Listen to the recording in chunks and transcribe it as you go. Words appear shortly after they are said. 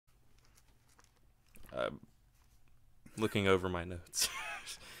looking over my notes.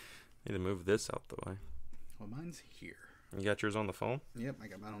 Need to move this out the way. Well, mine's here. You got yours on the phone? Yep, I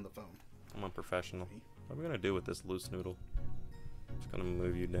got mine on the phone. I'm unprofessional. What are we gonna do with this loose noodle? Just gonna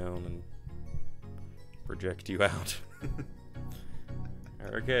move you down and project you out.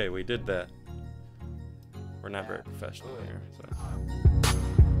 Okay, we did that. We're not very professional here. So.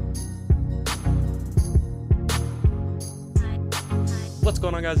 What's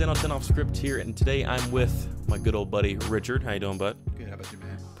going on, guys? In on 10 Off Script here, and today I'm with my good old buddy Richard. How you doing, bud? Good. How about you,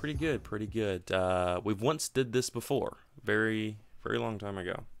 man? Pretty good, pretty good. We've once did this before, very long time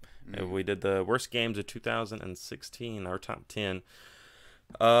ago. We did the worst games of 2016, our top 10.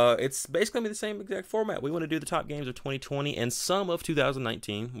 It's basically gonna be the same exact format. We want to do the top games of 2020 and some of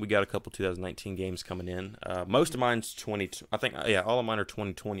 2019. We got a couple 2019 games coming in. Most of mine's 20. I think, yeah, all of mine are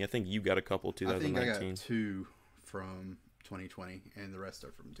 2020. I think you got a couple 2019. I think I got 2 from 2020, and the rest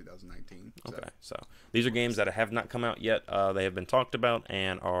are from 2019. So. Okay, so these are games that have not come out yet. They have been talked about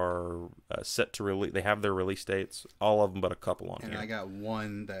and are set to release. They have their release dates, all of them but a couple on here. And I got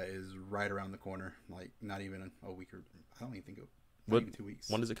one that is right around the corner, like not even a week or I don't even think not even 2 weeks.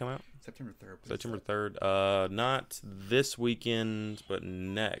 When does it come out? September 3rd. September 3rd. Not this weekend, but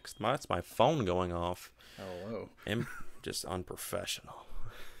next. That's my phone going off. Hello. I'm just unprofessional.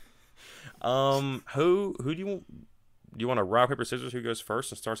 Who do you want? Do you want to rock, paper, scissors? Who goes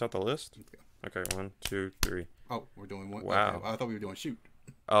first and starts out the list? Let's go. Okay, 1, 2, 3. Oh, we're doing one. Wow. Okay. I thought we were doing shoot.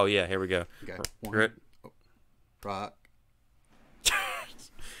 Oh, yeah, here we go. Okay. One. Oh. Rock.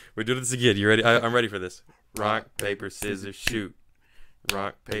 We're doing this again. You ready? I'm ready for this. Rock, paper, scissors, shoot.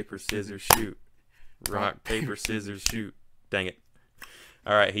 Rock, paper, scissors, shoot. Rock, paper, scissors, shoot. Dang it.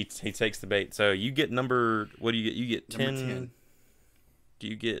 All right, he takes the bait. So you get number, what do you get? You get 10. Number 10. Do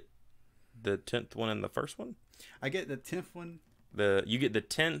you get the 10th one and the first one? I get the 10th one. You get the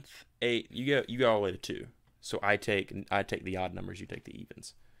 10th, 8. You go all the way to 2. So I take the odd numbers. You take the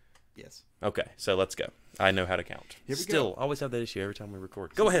evens. Yes. Okay, so let's go. I know how to count. Here we Still, go. always have that issue every time we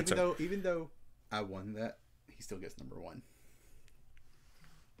record. Go ahead, sir. Even though I won that, he still gets number 1.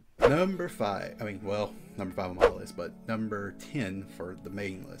 Number 5. I mean, well, number 5 on my list, but number 10 for the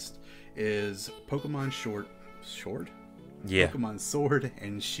main list is Pokemon Sword? Yeah. Pokemon Sword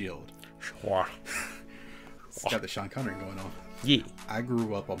and Shield. Sure. It's got the Sean Connery going on. Yeah. I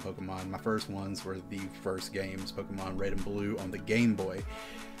grew up on Pokemon. My first ones were the first games, Pokemon Red and Blue on the Game Boy.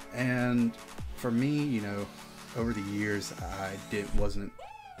 And for me, you know, over the years, I wasn't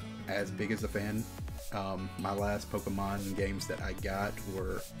as big as a fan. My last Pokemon games that I got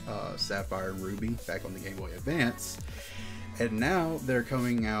were Sapphire and Ruby back on the Game Boy Advance. And now they're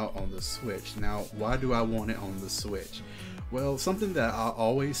coming out on the Switch. Now, why do I want it on the Switch? Well, something that I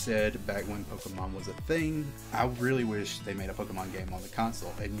always said back when Pokemon was a thing, I really wish they made a Pokemon game on the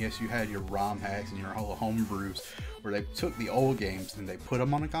console. And yes, you had your ROM hacks and your whole homebrews where they took the old games and they put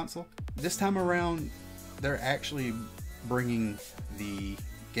them on a console. This time around, they're actually bringing the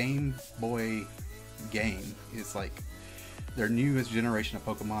Game Boy game. It's like their newest generation of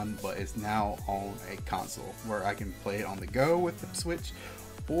Pokemon, but it's now on a console where I can play it on the go with the Switch,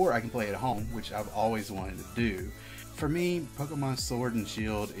 or I can play it at home, which I've always wanted to do. For me, Pokemon Sword and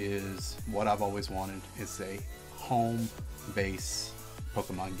Shield is what I've always wanted. It's a home-based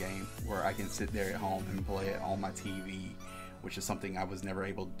Pokemon game where I can sit there at home and play it on my TV, which is something I was never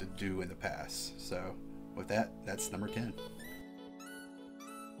able to do in the past. So with that, that's number 10.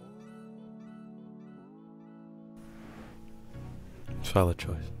 Solid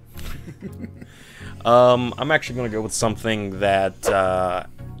choice. I'm actually going to go with something that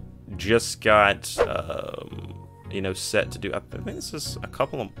just got set to do. I think this is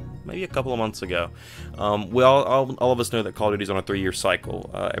maybe a couple of months ago. All of us know that Call of Duty's on a 3-year cycle.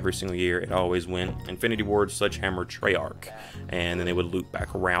 Every single year, it always went Infinity Ward, Sledgehammer, Treyarch, and then they would loop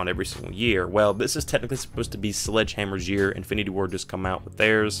back around every single year. Well, this is technically supposed to be Sledgehammer's year. Infinity Ward just come out with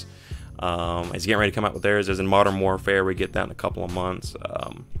theirs. It's getting ready to come out with theirs. As in Modern Warfare, we get that in a couple of months.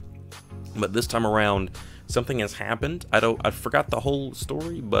 But this time around, something has happened. I forgot the whole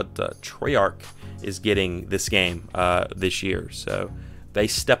story, but Treyarch is getting this game this year. So they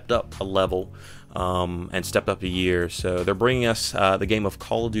stepped up a level and stepped up a year. So they're bringing us the game of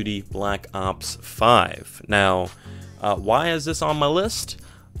Call of Duty Black Ops 5. Now, why is this on my list?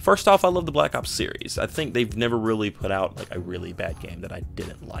 First off, I love the Black Ops series. I think they've never really put out like a really bad game that I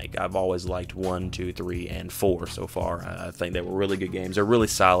didn't like. I've always liked 1, 2, 3, and 4 so far. I think they were really good games. They're really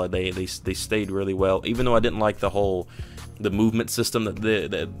solid. They stayed really well. Even though I didn't like the whole movement system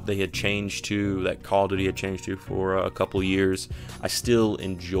that they had changed to, that Call of Duty had changed to for a couple years, I still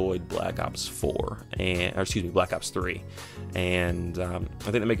enjoyed Black Ops 4, Black Ops 3. And I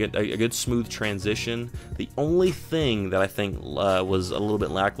think they make a good smooth transition. The only thing that I think was a little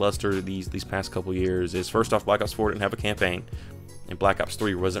bit lackluster these past couple years is, first off, Black Ops 4 didn't have a campaign, and Black Ops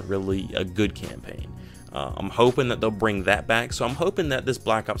 3 wasn't really a good campaign. I'm hoping that they'll bring that back. So I'm hoping that this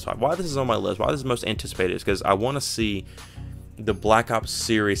Black Ops 5, why this is on my list, why this is most anticipated, is because I want to see the Black Ops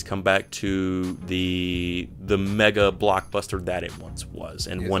series come back to the mega blockbuster that it once was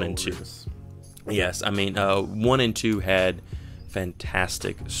in 1 and 2. Yes, I mean, 1 and 2 had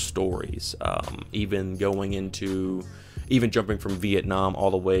fantastic stories. Even jumping from Vietnam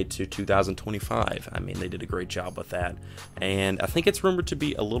all the way to 2025. I mean, they did a great job with that. And I think it's rumored to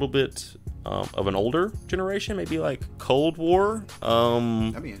be a little bit of an older generation, maybe like Cold War.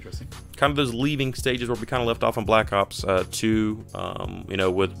 That'd be interesting. Kind of those leaving stages where we kind of left off on Black Ops 2,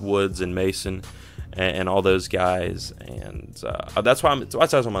 with Woods and Mason and all those guys. And that's why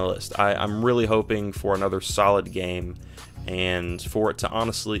it's on my list. I'm really hoping for another solid game, and for it to,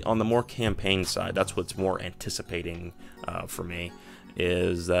 honestly, on the more campaign side, that's what's more anticipating for me,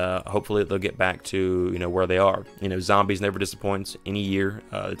 is hopefully they'll get back to where they are. Zombies never disappoints any year.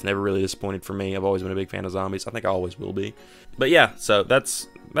 It's never really disappointed for me. I've always been a big fan of zombies. I think I always will be. But yeah, so that's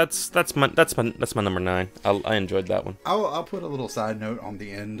my number 9. I enjoyed that one. I'll put a little side note on the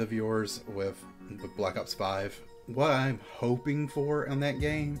end of yours with Black Ops 5. What I'm hoping for on that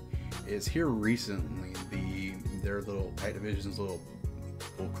game is, here recently, their little Activision's little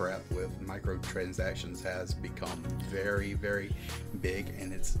bullcrap with microtransactions has become very, very big,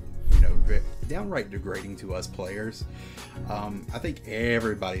 and it's downright degrading to us players. I think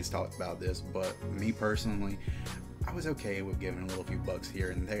everybody's talked about this, but me personally, I was okay with giving a little few bucks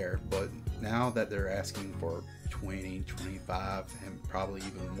here and there, but now that they're asking for 20, 25, and probably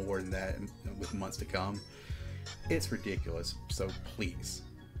even more than that with months to come, it's ridiculous. So please,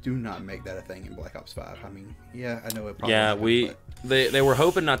 do not make that a thing in Black Ops 5. I mean, yeah, I know it probably happened, they were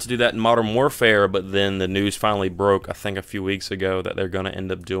hoping not to do that in Modern Warfare, but then the news finally broke, I think a few weeks ago, that they're going to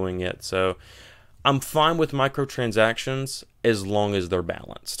end up doing it. So I'm fine with microtransactions as long as they're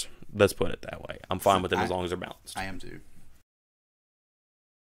balanced. Let's put it that way. I'm fine with them as long as they're balanced. I am too.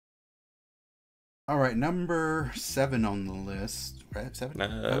 All right, number 7 on the list. Right, 7?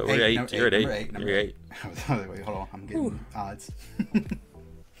 We're 8. You're at 8. Number 8. Wait, hold on. I'm getting odds.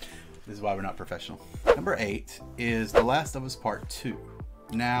 This is why we're not professional. Number 8 is The Last of Us Part 2.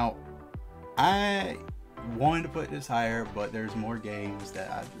 Now, I wanted to put this higher, but there's more games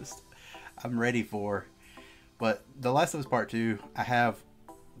that I'm ready for. But The Last of Us Part 2, I have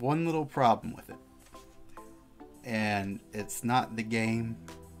one little problem with it. And it's not the game,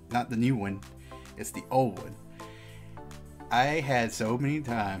 not the new one, it's the old one. I had so many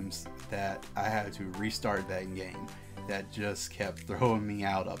times that I had to restart that game that just kept throwing me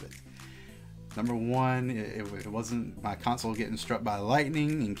out of it. Number one, it wasn't my console getting struck by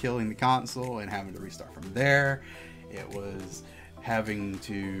lightning and killing the console and having to restart from there. It was having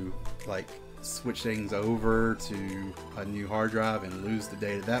to switch things over to a new hard drive and lose the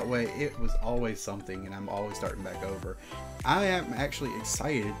data that way. It was always something, and I'm always starting back over. I am actually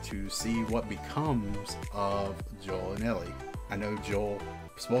excited to see what becomes of Joel and Ellie. I know Joel,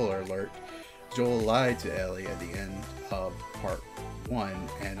 spoiler alert, Joel lied to Ellie at the end of part 1,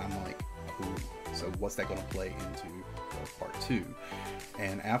 and I'm like, ooh, so what's that going to play into part 2?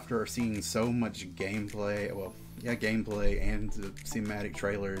 And after seeing so much gameplay and the cinematic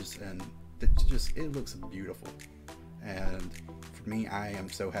trailers, and it looks beautiful. And for me, I am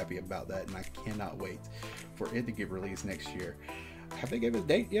so happy about that, and I cannot wait for it to get released next year. Have they given a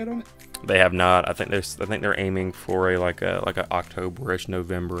date yet on it? They have not. I think they're aiming for a October-ish,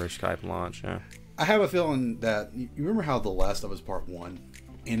 November-ish type launch. Yeah. I have a feeling that you remember how The Last of Us Part 1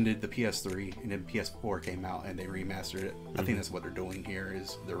 ended the PS3 and then PS4 came out and they remastered it. I think that's what they're doing here,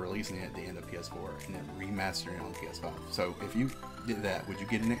 is they're releasing it at the end of PS4 and then remastering it on PS5. So if you did that, would you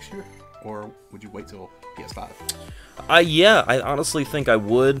get it next year, or would you wait till PS5? Yeah, I honestly think I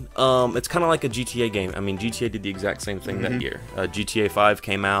would. It's kind of like a GTA game. I mean, GTA did the exact same thing that year. GTA 5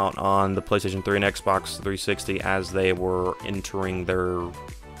 came out on the PlayStation 3 and Xbox 360 as they were entering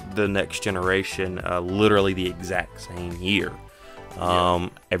the next generation, literally the exact same year.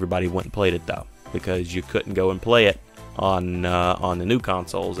 Everybody went and played it though, because you couldn't go and play it on the new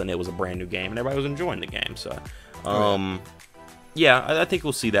consoles, and it was a brand new game, and everybody was enjoying the game. So, yeah, I think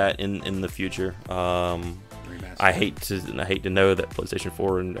we'll see that in the future. I hate to know that PlayStation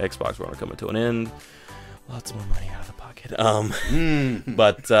 4 and Xbox are going to come to an end. lots more money out of the pocket.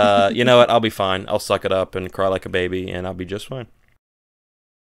 But you know what? I'll be fine. I'll suck it up and cry like a baby, and I'll be just fine.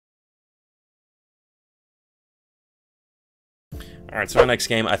 Alright, so our next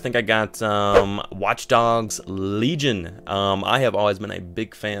game, I think I got Watch Dogs Legion. I have always been a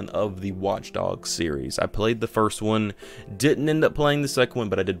big fan of the Watch Dogs series. I played the first one, didn't end up playing the second one,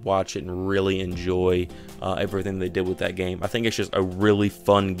 but I did watch it and really enjoy everything they did with that game. I think it's just a really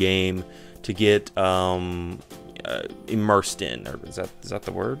fun game to get immersed in. Or is that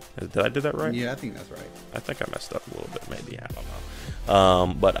the word? Did I do that right? Yeah, I think that's right. I think I messed up a little bit, maybe. I don't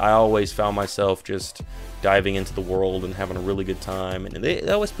know. But I always found myself just diving into the world and having a really good time. And they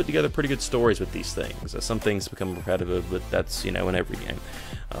always put together pretty good stories with these things. Some things become repetitive, but that's, you know, in every game.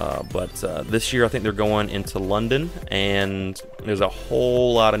 But this year, I think they're going into London, and there's a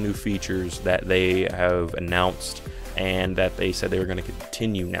whole lot of new features that they have announced and that they said they were going to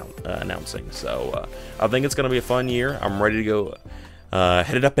continue now announcing. So I think it's going to be a fun year. I'm ready to go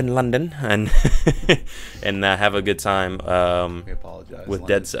headed up in London and and have a good time We apologize, with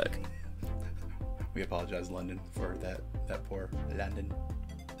London. DedSec. We apologize, London, for that poor London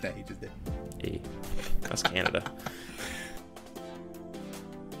that he just did. Yeah, that's Canada.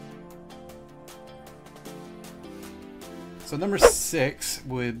 So number 6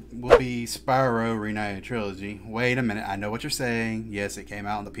 will be Spyro Reunited Trilogy. Wait a minute, I know what you're saying. Yes, it came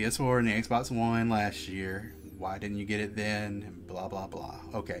out on the PS4 and the Xbox One last year. Why didn't you get it then? And blah, blah, blah.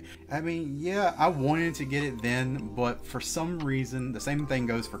 Okay. I mean, yeah, I wanted to get it then, but for some reason, the same thing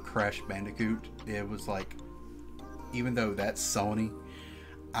goes for Crash Bandicoot. It was like, even though that's Sony,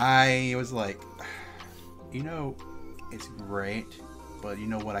 I was like, you know, it's great, but you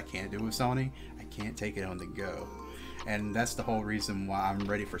know what I can't do with Sony? I can't take it on the go. And that's the whole reason why I'm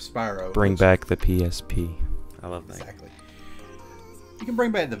ready for Spyro. Bring back the PSP. I love that. Exactly. You can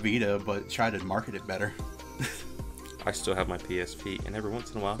bring back the Vita, but try to market it better. I still have my PSP, and every once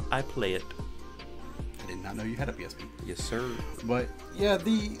in a while, I play it. I did not know you had a PSP. Yes, sir. But yeah,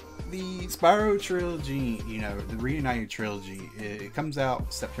 the Spyro trilogy, you know, the Reunited trilogy, it comes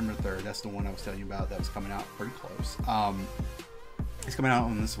out September 3rd. That's the one I was telling you about that was coming out pretty close. It's coming out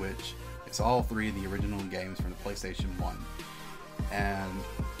on the Switch. It's all 3 of the original games from the PlayStation 1.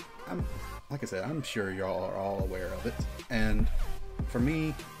 And like I said, I'm sure y'all are all aware of it. And for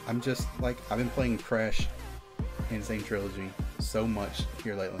me, I'm just like, I've been playing Crash Insane Trilogy so much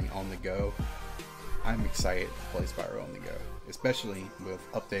here lately on the go. I'm excited to play Spyro on the go, especially with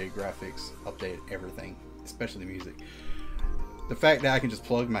updated graphics, updated everything, especially music. The fact that I can just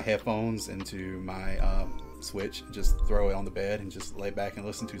plug my headphones into my Switch, just throw it on the bed and just lay back and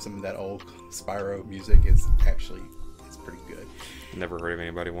listen to some of that old Spyro music is actually, it's pretty good. Never heard of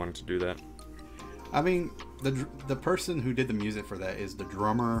anybody wanting to do that. I mean, the person who did the music for that is the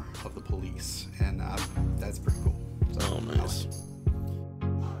drummer of the Police, and that's pretty cool. So, Oh, nice.